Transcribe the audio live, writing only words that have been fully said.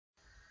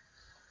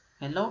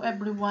Hello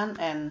everyone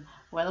and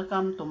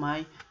welcome to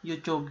my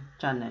YouTube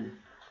channel.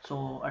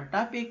 So our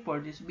topic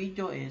for this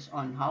video is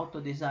on how to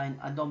design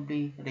a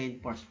doubly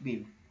reinforced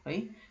beam.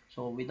 Okay,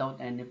 so without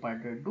any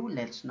further ado,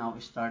 let's now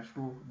start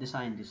to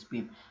design this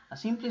beam. A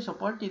simply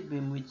supported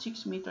beam with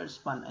 6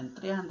 meters span and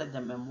 300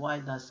 mm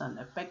wide has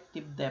an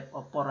effective depth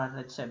of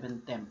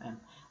 470 mm.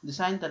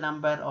 Design the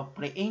number of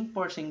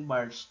reinforcing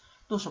bars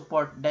to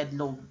support dead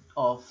load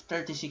of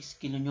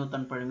 36 kN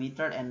per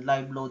meter and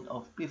live load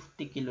of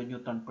 50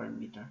 kN per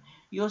meter.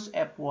 Use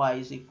Fy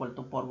is equal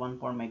to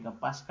 414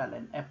 megapascal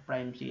and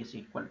F'c is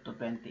equal to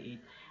 28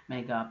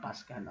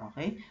 megapascal.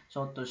 Okay?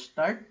 So to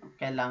start,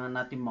 kailangan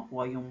natin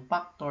makuha yung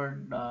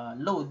factored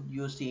load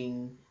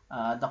using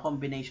the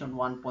combination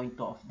 1.2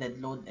 of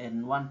dead load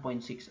and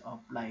 1.6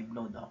 of live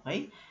load.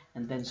 Okay?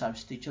 And then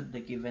substitute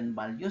the given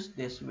values.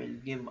 This will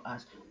give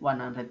us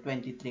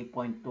 123.2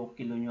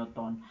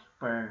 kilonewton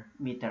per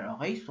meter.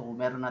 Okay? So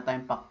meron na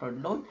tayong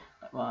factored load.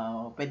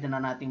 Pwede na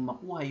nating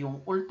makuha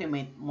yung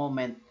ultimate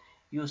moment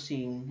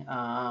using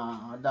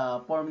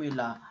the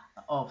formula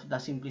of the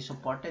simply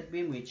supported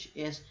beam, which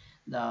is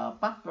the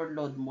factor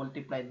load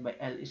multiplied by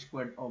L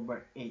squared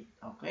over 8.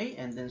 Okay,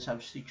 and then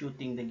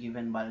substituting the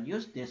given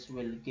values, this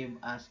will give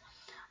us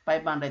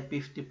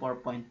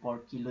 554.4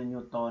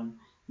 kilonewton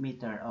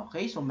meter.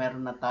 Okay, so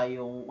meron na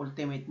tayong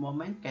ultimate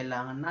moment.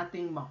 Kailangan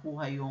nating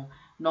makuha yung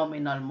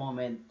nominal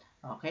moment.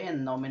 Okay,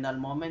 and nominal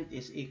moment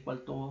is equal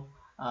to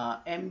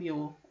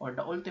mu, or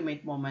the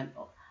ultimate moment,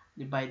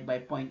 divide by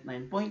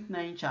 0.9.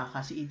 0.9 siya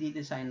kasi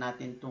i-design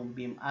natin itong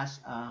beam as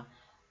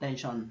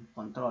tension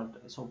controlled.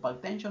 So, pag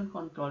tension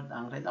controlled,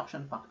 ang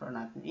reduction factor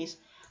natin is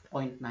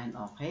 0.9.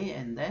 Okay,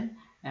 and then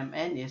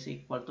Mn is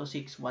equal to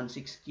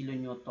 616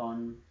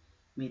 kilonewton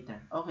meter.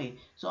 Okay,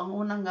 so ang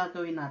unang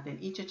gagawin natin,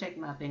 i-check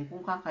natin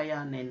kung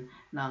kakayanin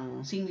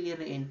ng singly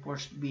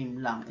reinforced beam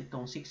lang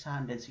itong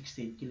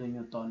 616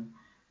 kilonewton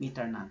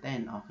meter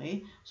natin.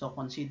 Okay, so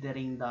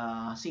considering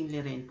the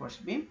singly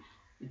reinforced beam,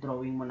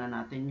 i-drawing muna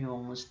natin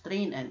yung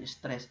strain and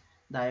stress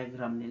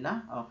diagram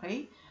nila.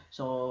 Okay,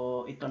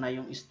 so ito na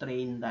yung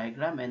strain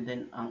diagram and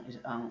then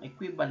ang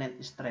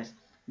equivalent stress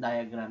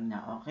diagram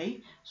niya.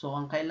 Okay, so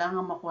ang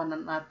kailangan makuha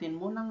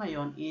natin muna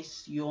ngayon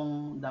is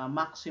yung the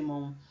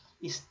maximum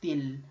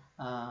steel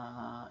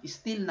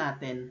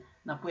natin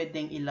na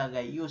pwedeng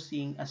ilagay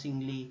using a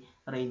singly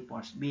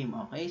reinforced beam.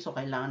 Okay, so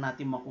kailangan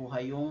natin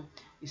makuha yung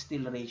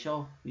steel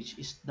ratio, which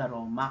is the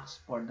raw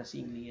max for the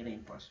singly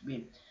reinforced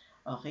beam.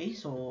 Okay,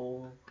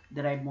 so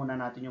derive muna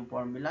natin yung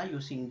formula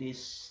using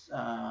this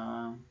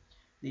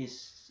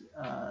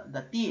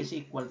the T is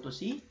equal to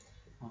C.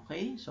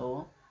 Okay,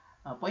 so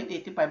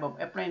 0.85 of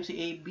F'C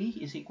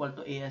AB is equal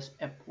to AS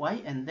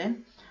Fy, and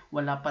then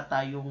wala pa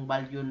tayong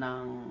value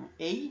ng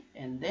A,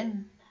 and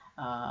then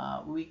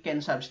we can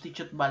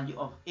substitute value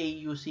of A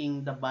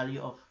using the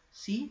value of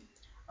C.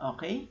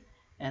 Okay,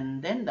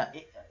 and then the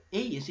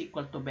A is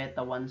equal to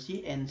beta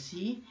 1C, and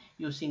C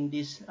using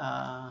this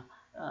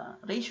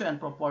ratio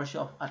and proportion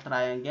of a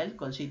triangle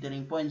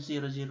considering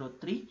 0.003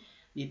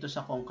 dito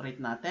sa concrete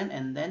natin,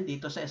 and then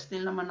dito sa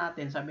steel naman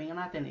natin, sabi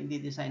nga natin,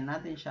 i-design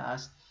natin siya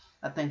as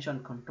a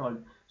tension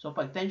controlled. So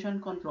pag tension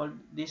controlled,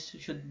 this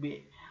should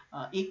be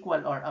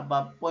equal or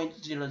above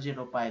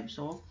 0.005.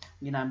 So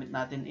ginamit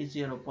natin is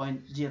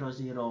 0.005.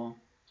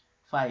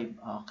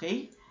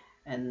 Okay,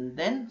 and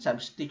then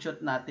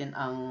substitute natin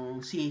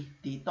ang C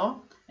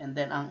dito and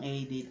then ang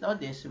A dito.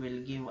 This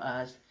will give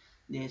us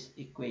this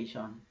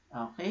equation.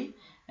 Okay,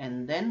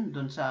 and then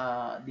dun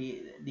sa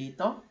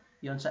dito,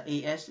 yon sa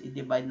AS,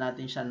 i-divide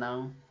natin siya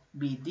ng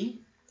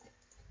BD.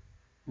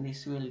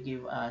 This will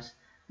give us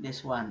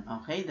this one.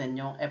 Okay, then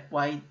yung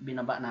Fy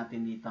binaba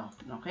natin dito.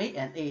 Okay,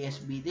 and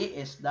ASBD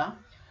is the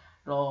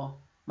raw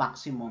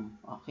maximum.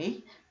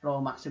 Okay,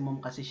 raw maximum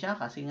kasi siya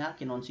kasi nga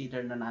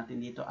kinonsider na natin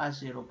dito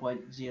as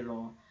 0.005.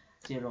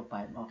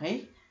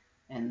 Okay,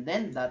 and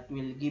then that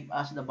will give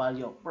us the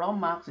value of raw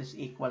max is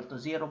equal to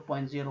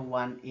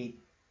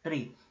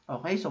 0.0183.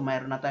 Okay, so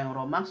mayroon na tayong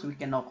raw max. We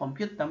can now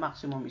compute the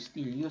maximum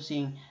steel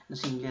using the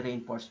singly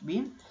reinforced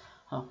beam.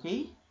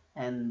 Okay,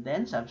 and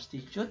then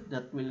substitute.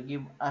 That will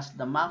give us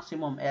the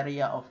maximum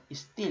area of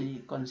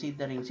steel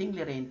considering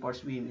singly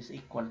reinforced beam is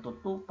equal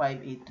to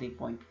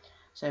 2583.72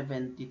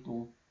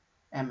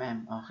 mm.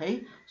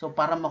 Okay, so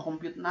para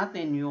makompute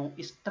natin yung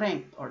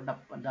strength or the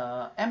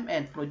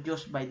Mn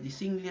produced by the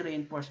singly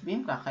reinforced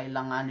beam,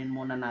 kakailanganin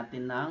muna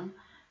natin ng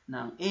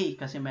A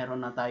kasi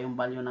meron na tayong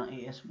value ng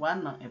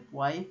AS1, ng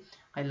Fy.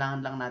 Kailangan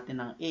lang natin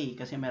ng A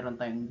kasi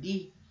meron tayong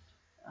D.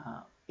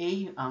 A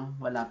ang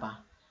wala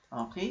pa.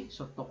 Okay,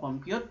 so to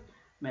compute,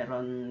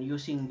 meron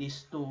using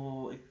these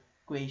two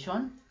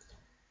equation.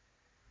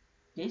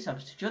 Okay,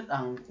 substitute.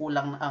 Ang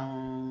kulang, ang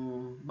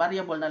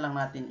variable na lang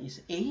natin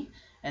is A,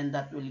 and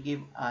that will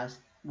give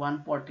us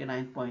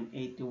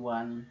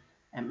 149.81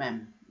 mm.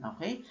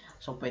 Okay,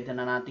 so pwede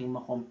na nating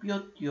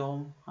makompute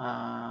yung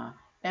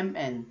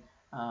Mn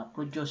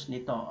produce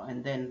nito,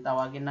 and then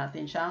tawagin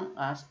natin siyang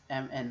as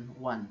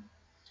Mn1.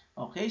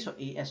 Okay, so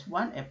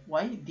AS1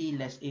 Fy D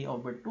less A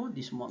over 2,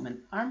 this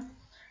moment arm,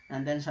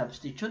 and then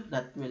substitute.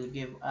 That will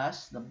give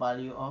us the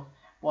value of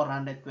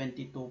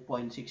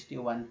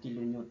 422.61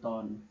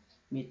 kilonewton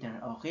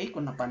meter. Okay,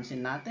 kung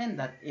napansin natin,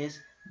 that is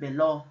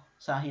below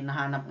sa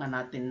hinahanap nga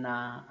natin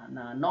na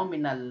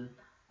nominal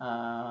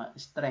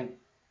strength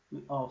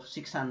of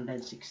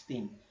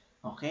 616.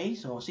 Okay,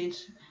 so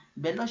since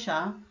below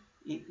siya,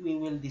 we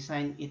will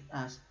design it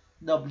as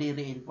doubly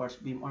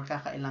reinforced beam or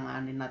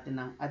kakailanganin natin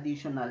ng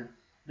additional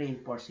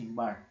reinforcing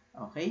bar.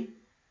 Okay?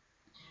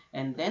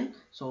 And then,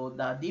 so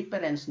the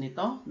difference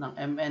nito ng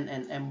MN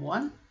and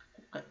M1,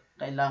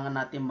 kailangan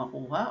natin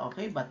makuha.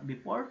 Okay? But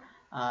before,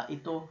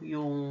 ito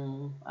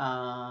yung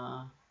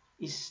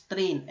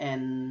strain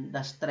and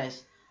the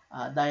stress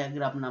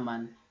diagram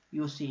naman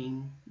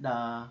using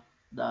the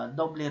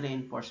doubly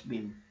reinforced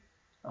beam.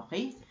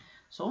 Okay?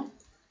 So,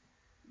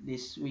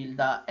 this will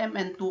the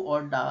MN2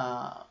 or the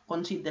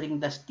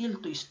considering the steel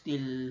to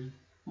steel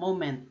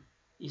moment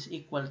is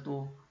equal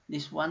to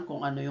this one.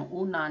 Kung ano yung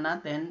una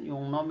natin,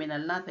 yung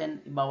nominal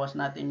natin, ibawas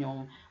natin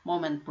yung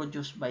moment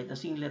produced by the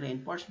singly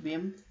reinforced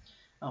beam.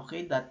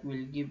 Okay, that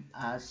will give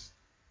us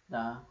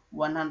the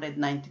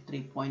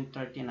 193.39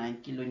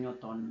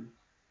 kilonewton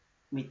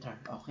meter.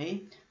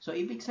 Okay, so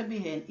ibig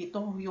sabihin,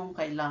 ito yung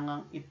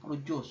kailangang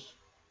i-produce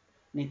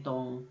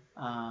nitong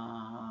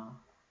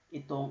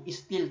itong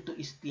steel to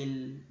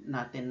steel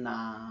natin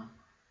na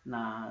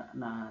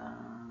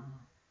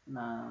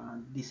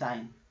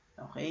design.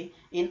 Okay,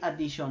 in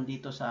addition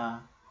dito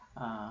sa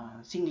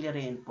singly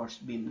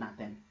reinforced beam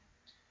natin.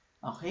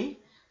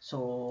 Okay,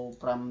 so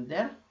from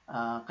there,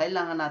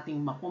 kailangan nating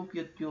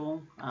ma-compute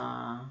yung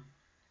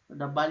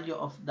the value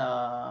of the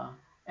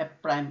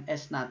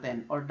F'S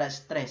natin or the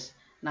stress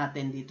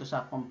natin dito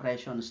sa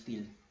compression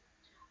steel.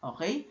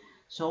 Okay,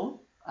 so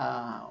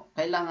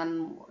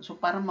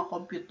para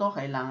ma-compute to,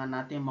 kailangan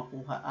natin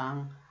makuha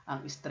ang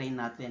strain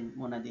natin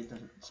muna dito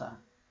sa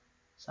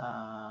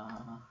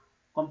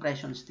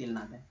compression steel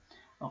natin.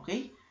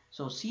 Okay,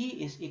 so C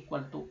is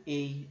equal to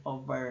A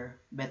over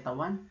beta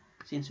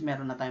 1. Since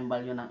meron na tayong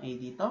value ng A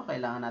dito,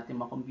 kailangan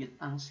natin ma-compute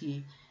ang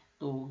C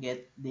to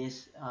get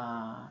this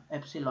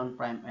epsilon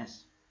prime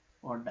S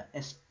or the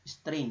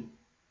strain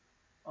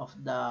of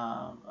the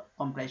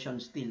compression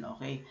steel.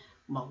 Okay,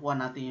 makuha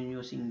natin yun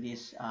using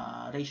this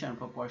ratio and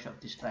proportion of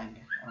this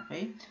triangle.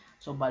 Okay,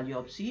 so value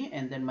of C,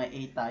 and then may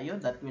A tayo,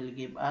 that will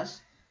give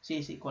us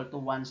C is equal to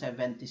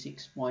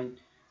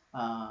 176.25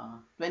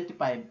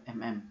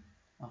 mm.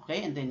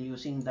 Okay, and then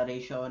using the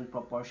ratio and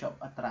proportion of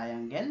a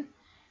triangle,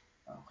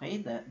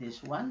 okay,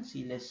 this one,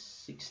 C less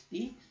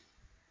 60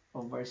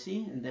 over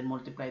C, and then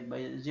multiplied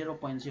by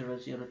 0.003,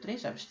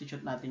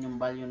 substitute natin yung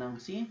value ng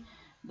C,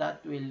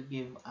 that will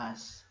give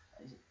us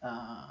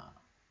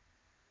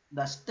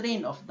the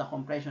strain of the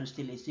compression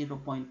steel is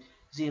 0.00198.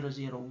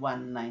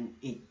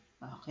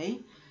 Okay,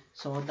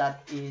 so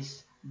that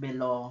is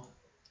below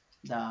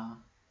the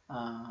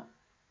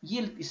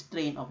yield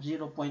strain of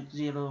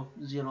 0.00207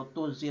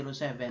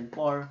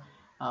 for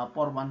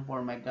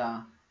 414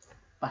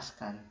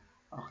 megapascal.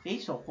 Okay,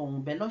 so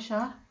kung below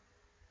siya,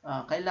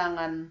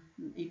 kailangan,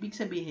 ibig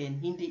sabihin,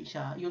 hindi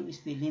siya, yung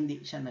steel,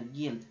 hindi siya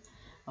nag-yield.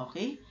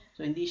 Okay,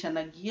 so hindi siya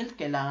nag-yield,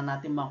 kailangan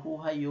natin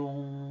makuha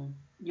yung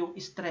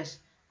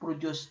stress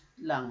produced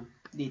lang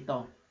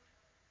dito.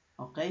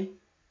 Okay,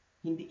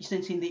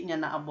 since hindi niya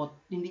maaabot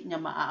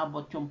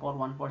yung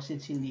 414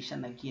 since hindi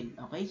siya nag-yield.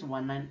 Okay, so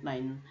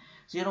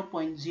 0.00198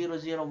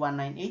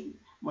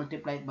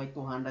 multiplied by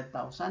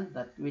 200,000,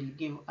 that will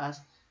give us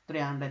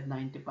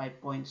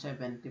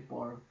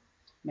 395.74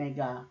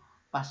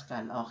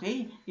 megapascal.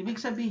 Okay,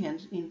 ibig sabihin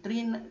in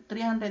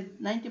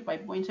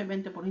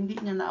 395.74 hindi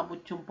niya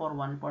naabot yung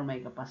 414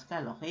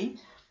 megapascal. Okay,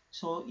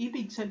 so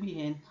ibig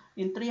sabihin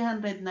in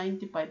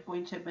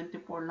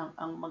 395.74 lang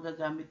ang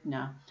magagamit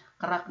niya,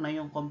 crack na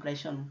yung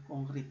compression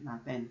concrete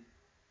natin.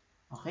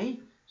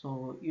 Okay,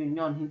 so yun,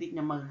 hindi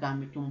niya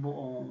magagamit yung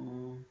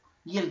buong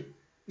yield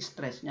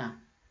stress niya.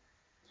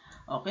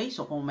 Okay,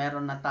 so kung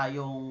meron na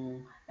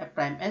tayong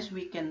F'S,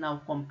 we can now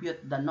compute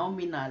the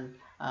nominal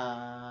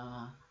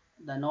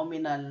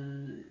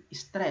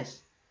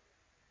stress.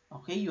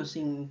 Okay,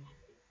 using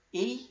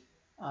A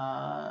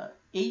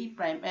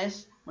prime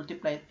S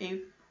multiplied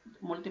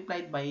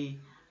by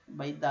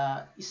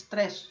the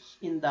stress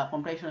in the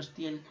compression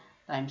steel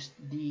times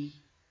D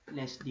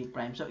less D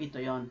prime. So ito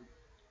yon.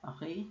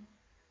 Okay,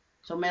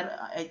 so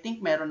I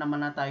think meron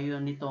naman na tayo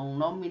nitong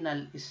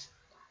nominal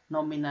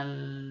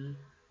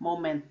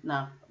moment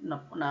na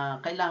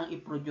kailangang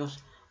i-produce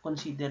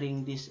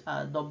considering this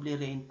doubly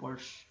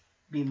reinforced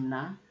beam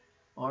na,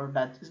 or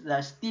that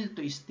the steel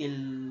to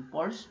steel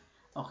force.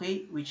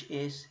 Okay, which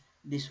is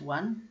this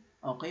one.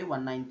 Okay,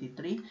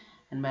 193,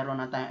 and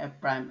meron na tayong F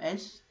prime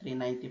S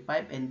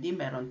 395, and D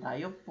meron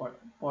tayo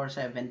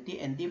 470,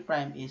 and D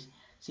prime is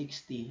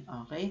 60.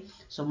 Okay,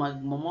 so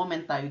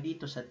mag-moment tayo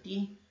dito sa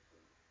T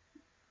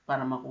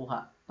para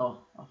makuha to.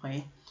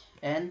 Okay,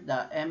 and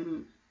the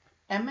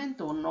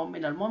MN2,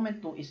 nominal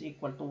moment 2 is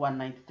equal to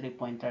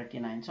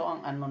 193.39. So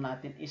ang ano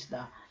natin is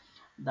the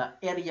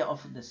area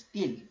of the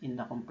steel in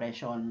the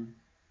compression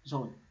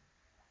zone.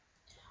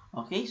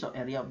 Okay, so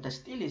area of the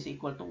steel is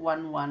equal to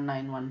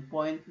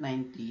 1191.90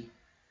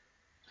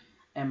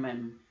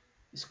 mm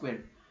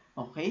squared.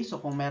 Okay, so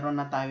kung meron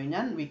na tayo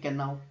niyan, we can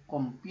now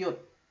compute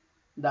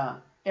the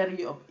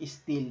area of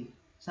steel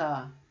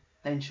sa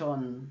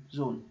tension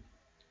zone.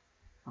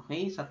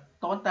 Okay, sa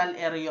total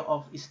area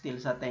of steel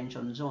sa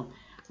tension zone,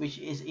 which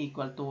is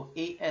equal to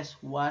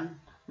AS1,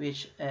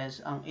 which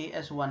is, ang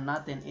AS1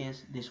 natin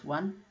is this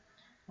one.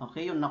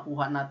 Okay, yung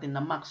nakuha natin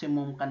na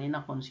maximum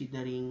kanina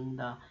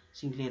considering the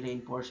singly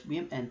reinforced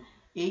beam, and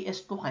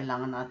AS2,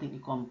 kailangan natin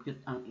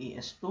i-compute ang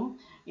AS2.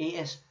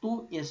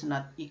 AS2 is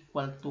not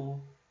equal to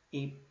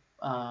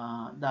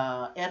the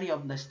area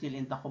of the steel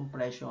in the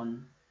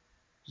compression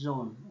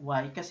zone.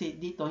 Why? Kasi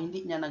dito,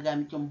 hindi niya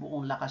nagamit yung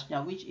buong lakas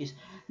niya, which is,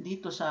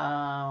 dito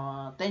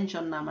sa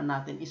tension naman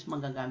natin is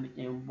magagamit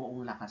niya yung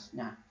buong lakas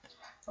niya.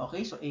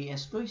 Okay, so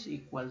AS2 is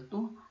equal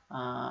to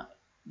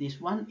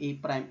this one, A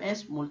prime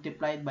S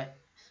multiplied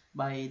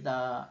by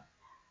the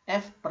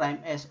F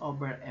prime S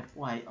over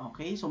Fy.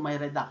 Okay, so may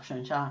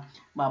reduction siya.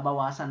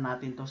 Babawasan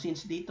natin to.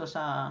 Since dito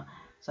sa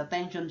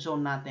tension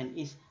zone natin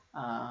is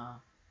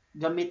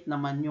gamit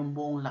naman yung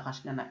buong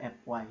lakas niya na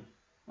Fy.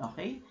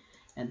 Okay,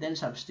 and then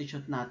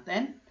substitute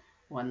natin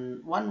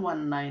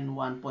 1191.9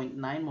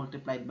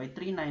 multiplied by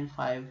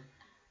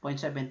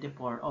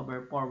 395.74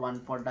 over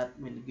 414. That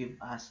will give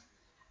us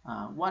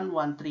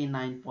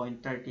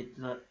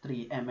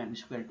 1139.33 mm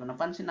squared. Kung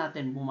napansin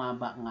natin,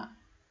 bumaba nga.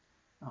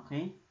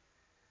 Okay,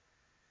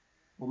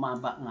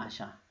 bumaba nga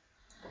siya.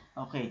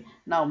 Okay,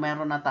 now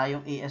meron na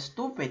tayong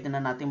AS2. Pwede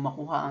na natin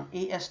makuha ang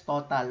AS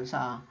total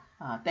sa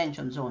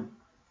tension zone.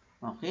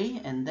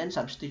 Okay, and then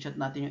substitute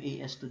natin yung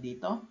AS2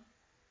 dito.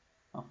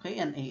 Okay,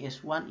 and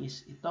AS1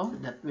 is ito.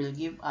 That will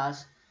give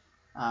us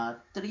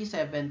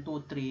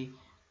 3723.05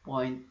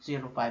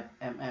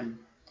 mm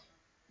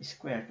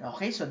squared.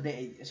 Okay, so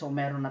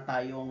meron na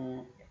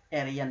tayong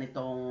area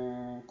nitong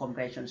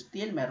compression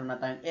steel. Meron na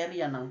tayong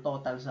area ng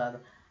total sa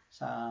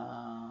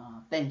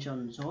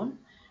tension zone.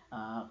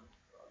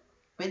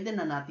 Pwede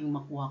na nating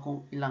makuha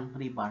kung ilang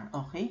rebar.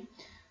 Okay,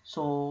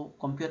 so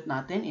compute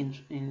natin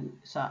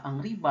sa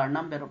ang rebar,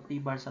 number of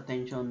rebar sa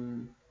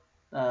tension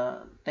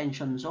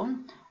zone.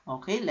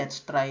 Okay,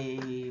 let's try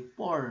 4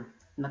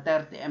 na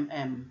 30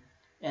 mm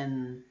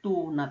and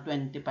 2 na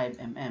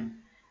 25 mm.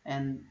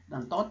 And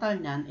ang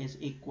total niyan is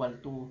equal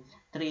to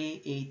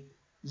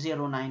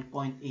 3809.18,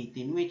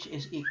 which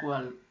is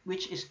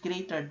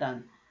greater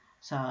than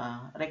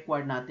sa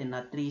required natin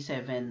na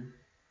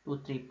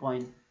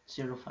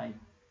 3723.05.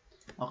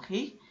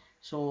 Okay,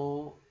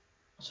 so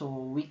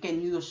we can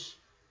use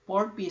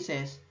 4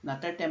 pieces na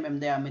 30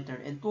 mm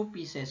diameter and 2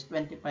 pieces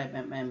 25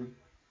 mm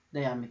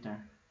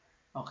diameter.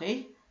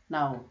 Okay,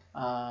 now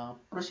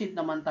proceed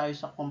naman tayo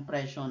sa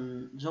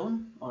compression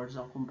zone or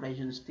sa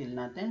compression steel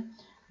natin,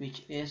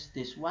 which is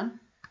this one.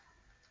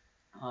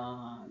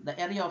 The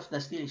area of the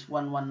steel is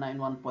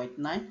 1191.9.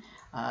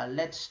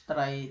 Let's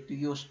try to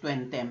use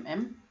 20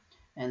 mm.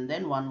 And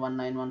then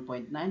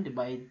 1191.9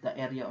 divide the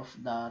area of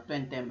the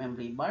 20 mm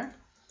rebar.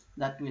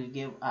 That will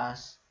give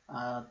us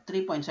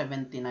 3.79,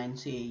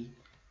 say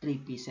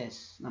 3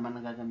 pieces naman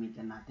ang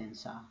gagamitin natin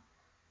sa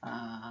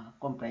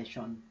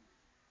compression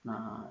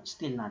na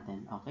steel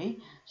natin. Okay,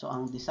 so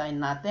ang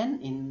design natin,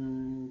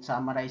 in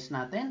summarize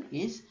natin,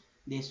 is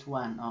this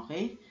one.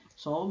 Okay,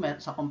 so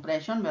sa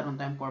compression meron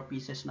tayong 4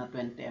 pieces na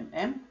 20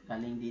 mm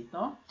galing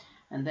dito,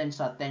 and then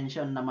sa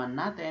tension naman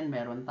natin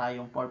meron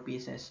tayong 4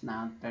 pieces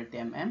na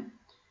 30 mm,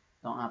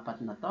 itong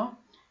apat na to,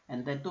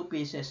 and then 2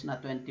 pieces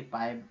na 25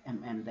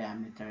 mm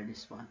diameter,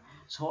 this one.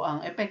 So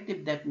ang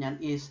effective depth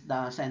niyan is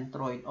the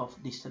centroid of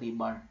this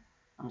rebar.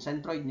 Ang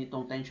centroid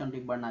nitong tension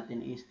rebar natin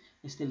is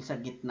still sa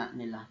gitna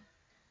nila.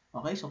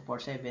 Okay, so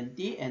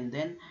 470, and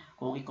then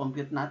kung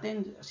i-compute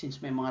natin,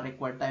 since may mga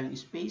required tayong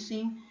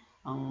spacing,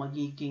 ang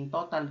magiging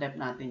total depth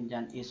natin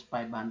dyan is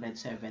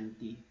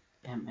 570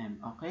 mm.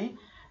 Okay,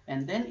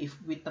 and then if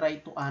we try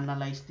to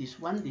analyze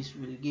this one, this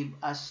will give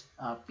us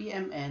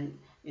PMN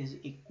is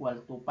equal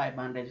to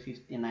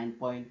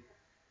 559.45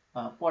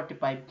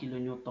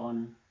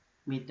 kilonewton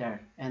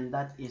meter, and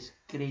that is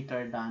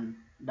greater than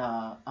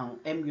ang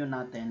MU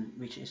natin,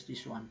 which is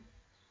this one,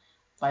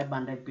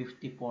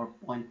 554.4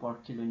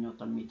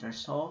 kilonewton meter.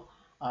 So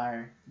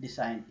our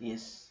design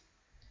is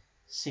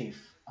safe.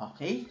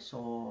 Okay,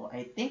 so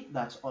I think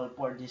that's all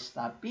for this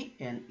topic,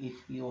 and if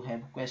you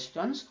have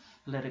questions,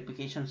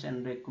 clarifications,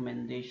 and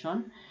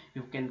recommendation,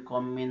 you can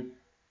comment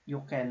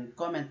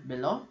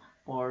below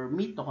for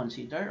me to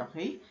consider.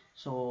 Okay,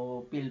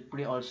 so feel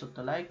free also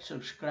to like,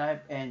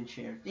 subscribe, and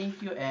share.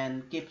 Thank you,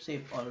 and keep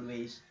safe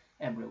always,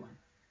 everyone.